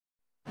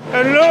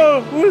Hello,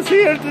 who's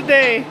here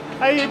today?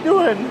 How you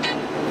doing?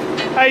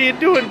 How you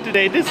doing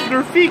today? This is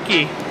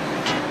Rafeeki.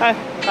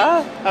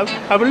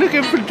 I'm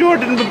looking for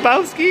Jordan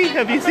Babowski.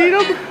 Have you seen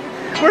him?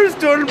 Where's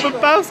Jordan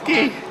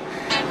Babowski?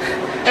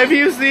 Have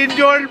you seen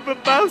Jordan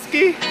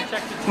Babowski?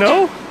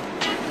 No?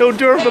 No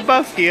Jordan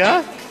Babowski,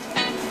 huh?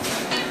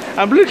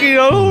 I'm looking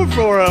all over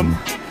for him.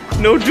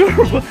 No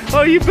Jordan.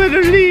 Oh, you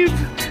better leave.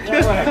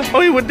 Oh,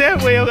 he went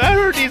that way. I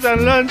heard he's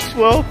on lunch.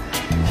 Well,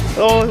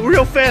 oh,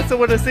 real fast, I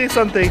want to say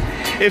something.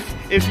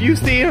 If you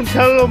see him,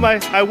 tell him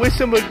I wish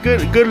him a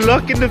good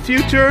luck in the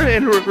future.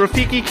 And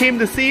Rafeeki came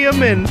to see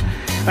him, and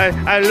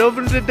I love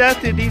him to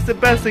death, and he's the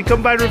best. And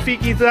come by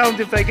Rafeeki's lounge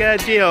if I get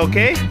out of jail,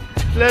 okay?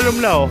 Let him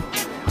know.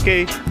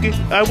 Okay.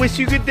 I wish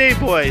you a good day,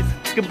 boys.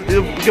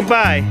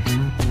 Goodbye.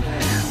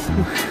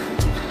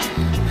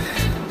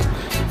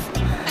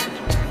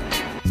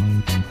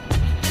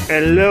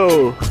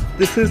 Hello,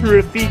 this is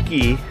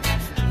Rafeeki.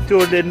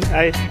 Jordan,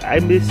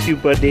 I missed you,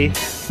 buddy.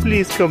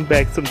 Please come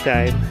back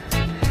sometime.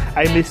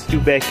 I missed you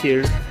back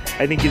here.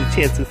 I didn't get a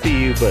chance to see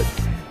you, but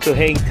so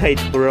hang tight,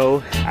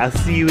 bro. I'll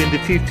see you in the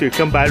future.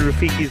 Come by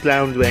Rafeeki's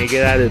lounge when I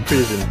get out of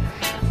prison.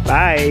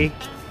 Bye.